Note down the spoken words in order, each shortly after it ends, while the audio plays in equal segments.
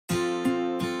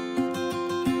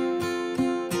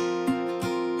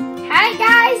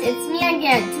guys, it's me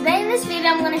again. Today in this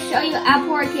video I'm going to show you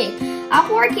Apple Arcade.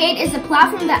 Apple Arcade is a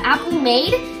platform that Apple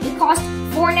made. It costs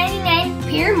 $4.99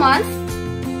 per month.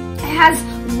 It has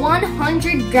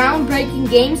 100 groundbreaking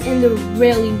games and they're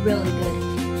really good.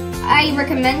 I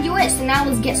recommend you it, so now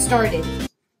let's get started.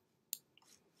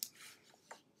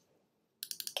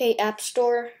 Okay, App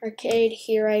Store, Arcade,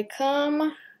 here I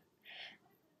come.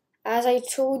 As I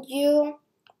told you,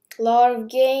 a lot of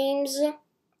games.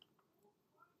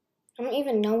 I don't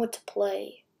even know what to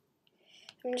play.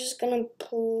 I'm just gonna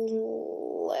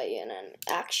play in an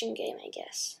action game, I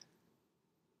guess.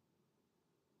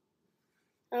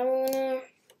 I'm gonna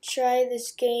try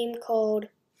this game called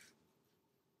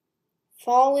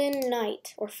Fallen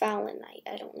Knight, or Fallon Knight,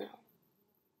 I don't know.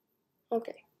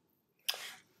 Okay.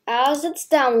 As it's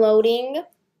downloading,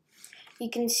 you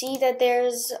can see that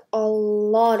there's a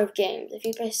lot of games. If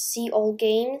you press see all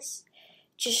games,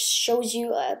 it just shows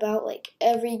you about like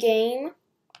every game.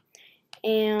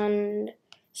 And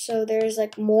so there's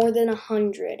like more than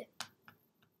 100.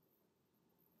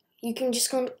 You can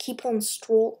just keep on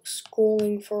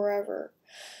scrolling forever.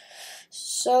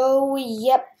 So,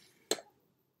 yep.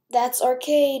 That's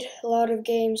Arcade. A lot of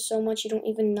games, so much you don't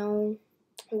even know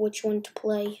which one to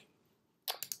play.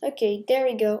 Okay, there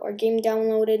we go. Our game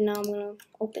downloaded. Now I'm gonna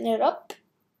open it up.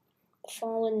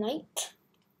 Fallen Knight.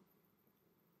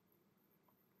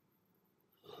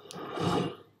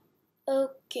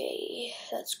 Okay,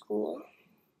 that's cool.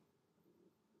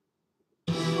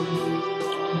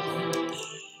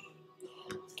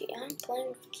 Okay, I'm playing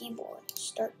with keyboard.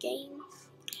 Start game.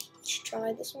 Let's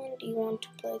try this one. Do you want to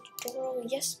play tutorial?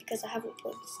 Yes, because I haven't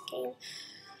played this game.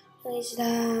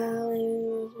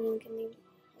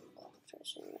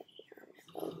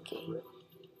 Okay.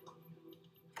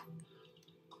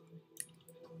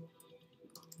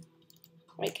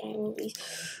 Wait, can I move these?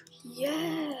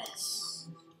 Yes!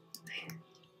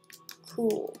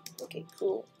 Cool. Okay,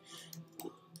 cool.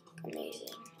 Amazing.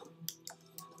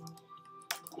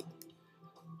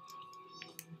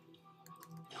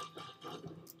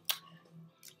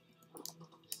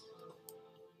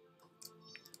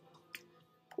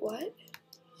 What?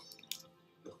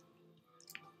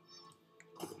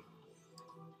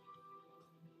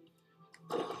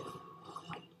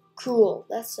 Cool.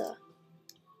 That's a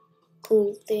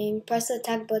cool thing. Press the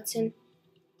attack button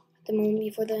at the moment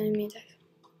before the enemy attack.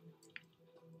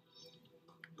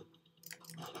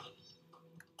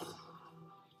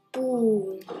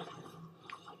 Boom.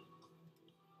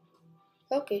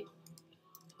 Okay.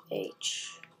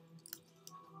 H.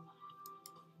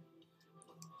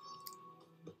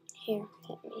 Here,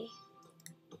 hit me.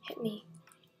 Hit me.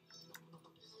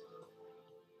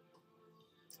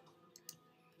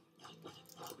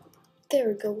 There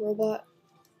we go, robot.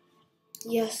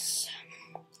 Yes.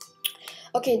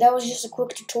 Okay, that was just a quick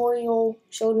tutorial.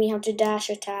 Showed me how to dash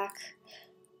attack.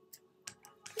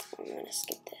 I'm gonna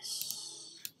skip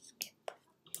this. Skip.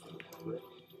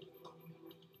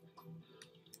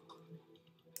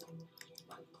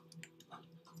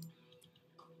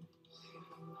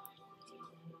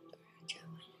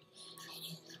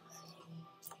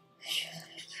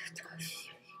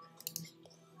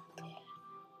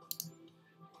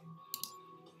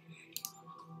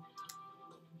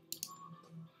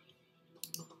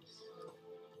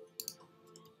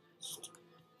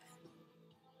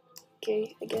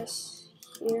 Okay, I guess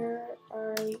here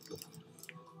I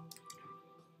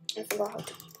forgot how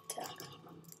to attack.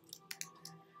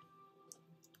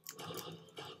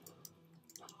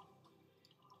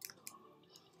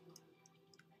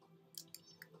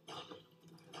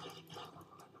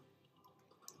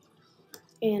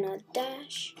 And a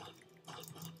dash.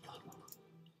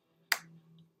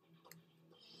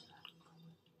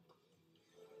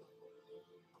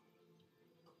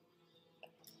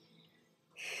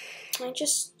 I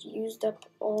just used up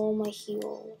all my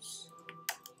heals.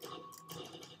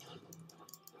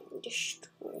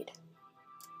 Destroyed.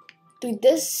 Dude,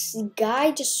 this guy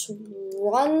just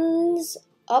runs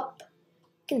up,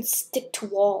 can stick to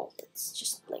walls. It's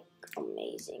just like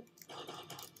amazing.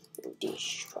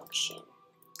 Destruction.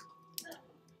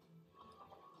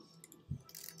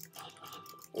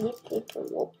 Whoop, whoop,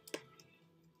 whoop.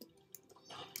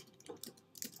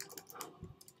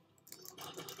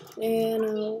 And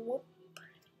whoop.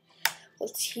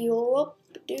 Let's heal up,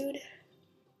 dude.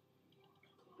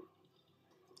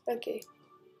 Okay.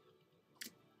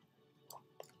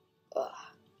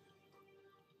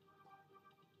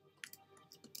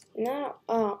 Now,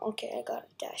 okay, I got a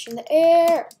dash in the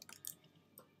air.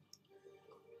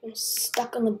 I'm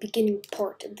stuck on the beginning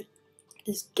part of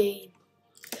this game.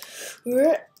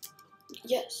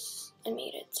 Yes, I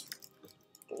made it.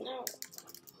 Now,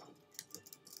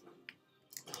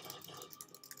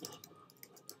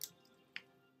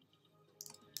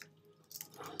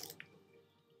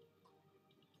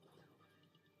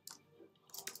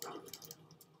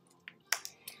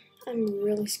 I'm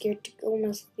really scared to go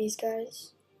mess with these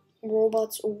guys.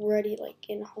 Robots already like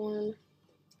in harm.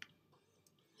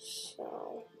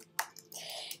 So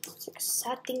it's like a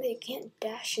sad thing that you can't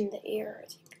dash in the air. I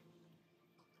think.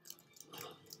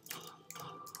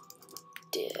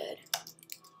 Dead.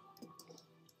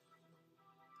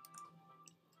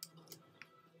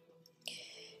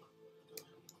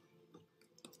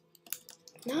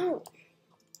 No.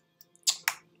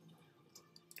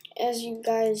 As you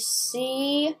guys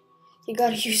see, you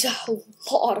gotta use a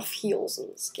lot of heals in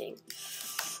this game.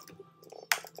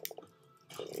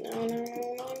 No.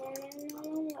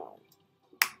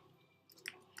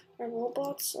 Are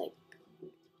robots like...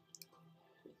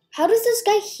 How does this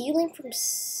guy healing from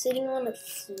sitting on the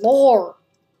floor?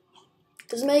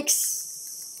 Doesn't make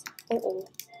oh.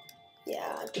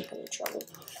 Yeah, I think I'm in trouble.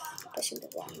 Pressing the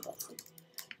wrong button.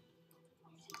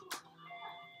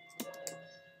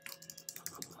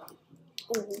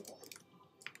 Oh.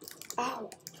 Ow.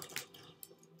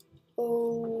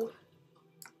 Oh.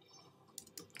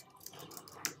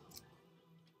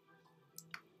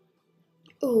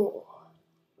 Oh.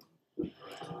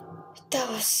 That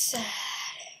was sad.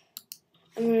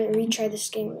 I'm gonna retry this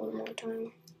game one more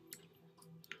time.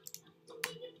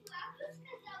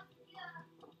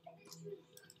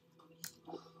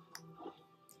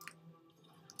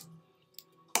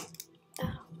 Ow.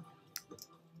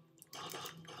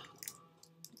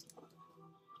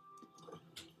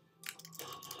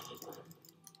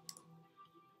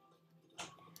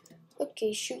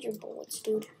 Okay, shoot your bullets,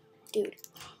 dude. Dude,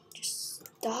 just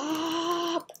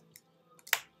stop.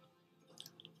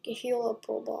 Get heal up,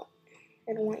 robot.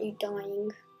 I don't want you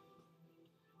dying.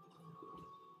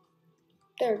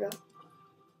 There we go.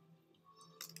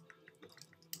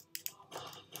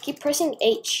 Keep pressing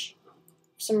H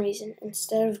for some reason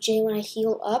instead of J when I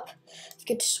heal up. I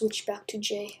get to switch back to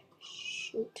J.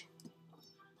 Shoot.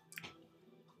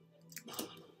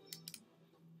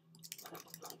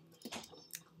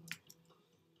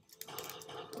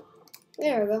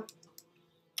 There we go.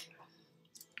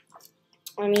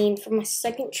 I mean, for my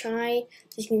second try,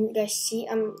 as you guys see,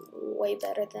 I'm way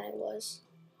better than I was.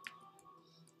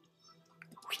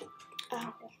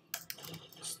 Ow.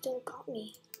 Still got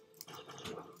me.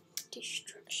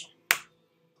 Destruction.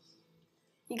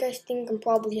 You guys think I'm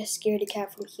probably a scaredy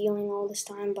cat from healing all this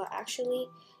time, but actually,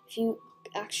 if you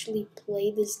actually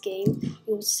play this game,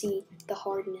 you'll see the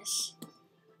hardness.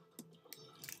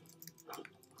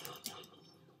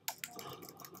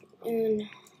 And,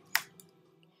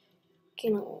 okay,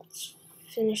 now let's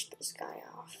finish this guy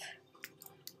off.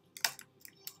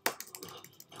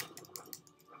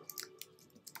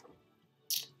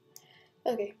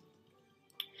 Okay.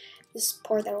 This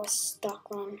part that I was stuck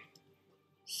on.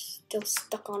 Still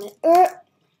stuck on it.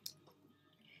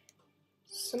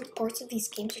 Some parts of these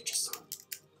games are just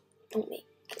don't make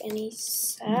any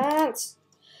sense.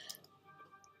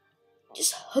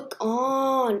 Just hook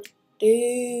on,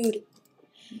 dude.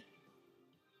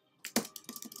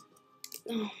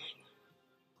 Oh my god.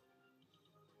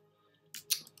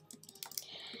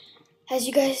 As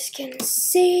you guys can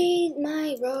see,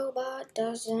 my robot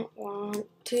doesn't want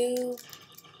to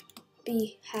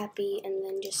be happy and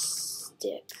then just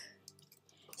stick.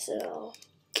 So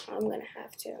I'm gonna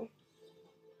have to.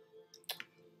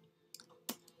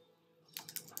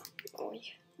 Oh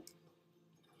yeah.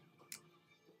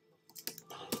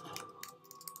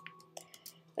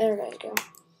 There you guys go.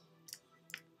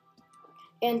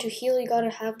 And to heal, you gotta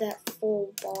have that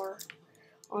full bar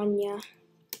on ya.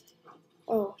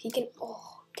 Oh, he can.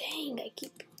 Oh, dang! I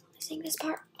keep messing this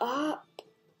part up.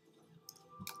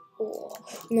 Oh,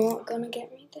 not gonna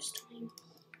get me this time.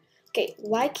 Okay,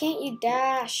 why can't you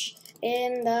dash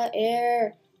in the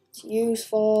air? It's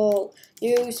useful.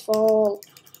 Useful.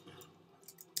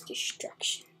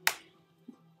 Destruction.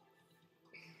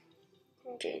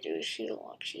 Okay, dude,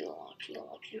 heal up.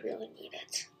 You really need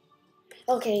it.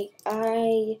 Okay,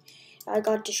 I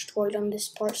got destroyed on this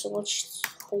part, so let's just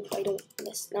hope I don't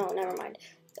miss. No, never mind.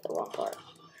 The wrong part.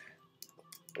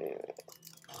 There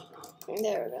we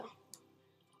go.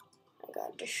 I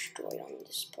got destroyed on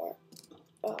this part.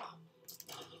 Oh.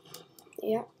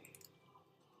 Yeah.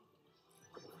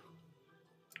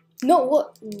 No,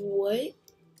 what? What?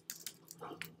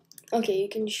 Okay, you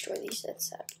can destroy these.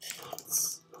 That's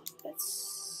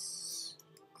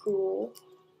cool.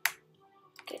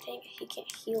 Okay, dang it, he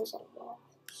can't heal on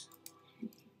walls.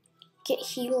 Can't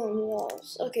heal on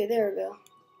walls. Okay, there we go.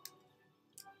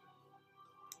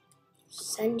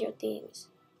 Send your things.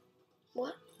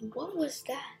 What? What was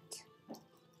that?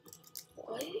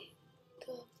 What?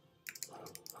 The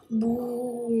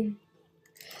boom.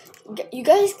 You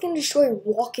guys can destroy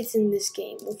rockets in this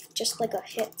game with just like a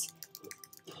hit.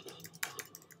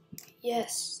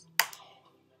 Yes.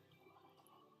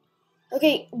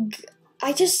 Okay,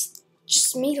 I just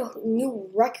made a new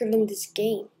record in this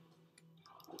game.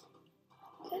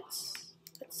 That's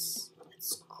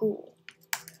cool.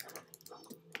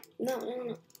 No.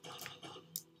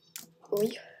 Oy.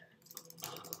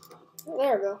 Oh,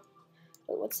 there we go.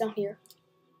 Wait, what's down here?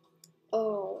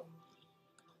 Oh.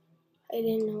 I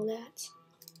didn't know that.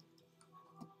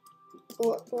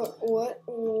 What?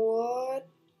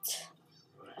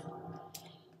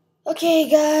 Okay,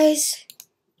 guys.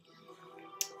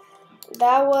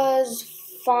 That was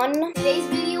fun. Today's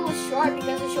video was short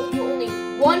because I showed you only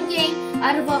one game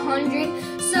out of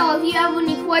 100. So if you have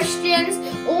any questions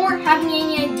or have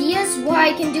any ideas what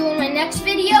I can do in my next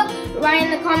video, write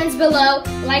in the comments below.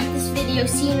 Like this video.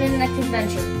 See you in the next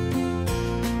adventure.